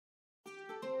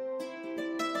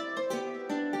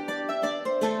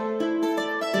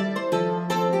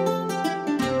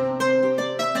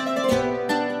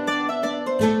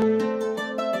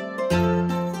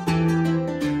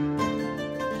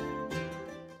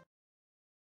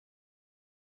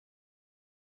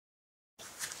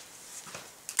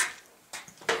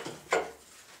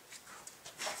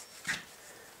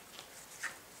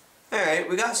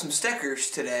we got some stickers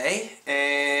today,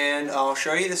 and I'll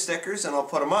show you the stickers and I'll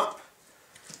put them up.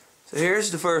 So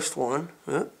here's the first one.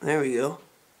 Oh, there we go.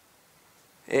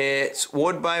 It's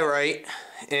Wood by Wright,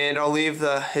 and I'll leave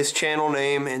his channel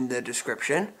name in the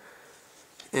description.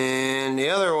 And the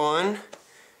other one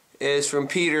is from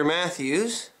Peter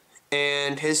Matthews,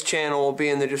 and his channel will be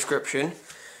in the description.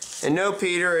 And no,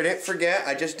 Peter, I didn't forget.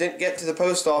 I just didn't get to the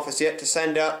post office yet to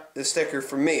send out the sticker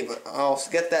from me, but I'll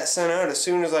get that sent out as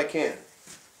soon as I can.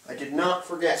 I did not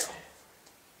forget.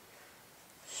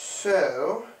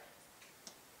 So,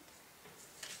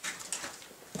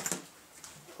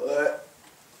 put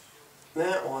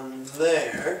that one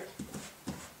there,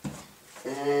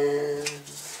 and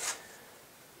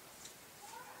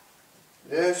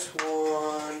this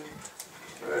one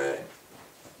right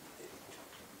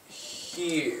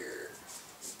here.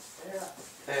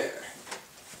 There.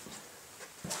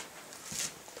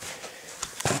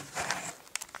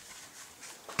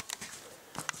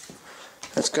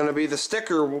 That's going to be the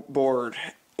sticker board.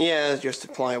 Yeah, it's just a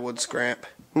plywood scrap.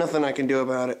 Nothing I can do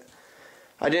about it.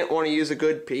 I didn't want to use a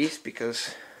good piece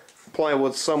because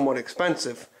plywood's somewhat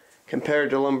expensive compared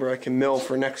to lumber I can mill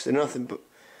for next to nothing. But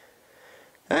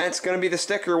that's going to be the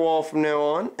sticker wall from now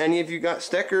on. Any of you got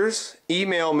stickers,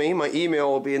 email me. My email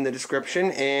will be in the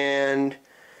description, and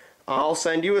I'll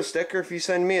send you a sticker if you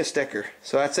send me a sticker.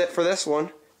 So that's it for this one.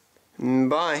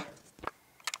 Bye.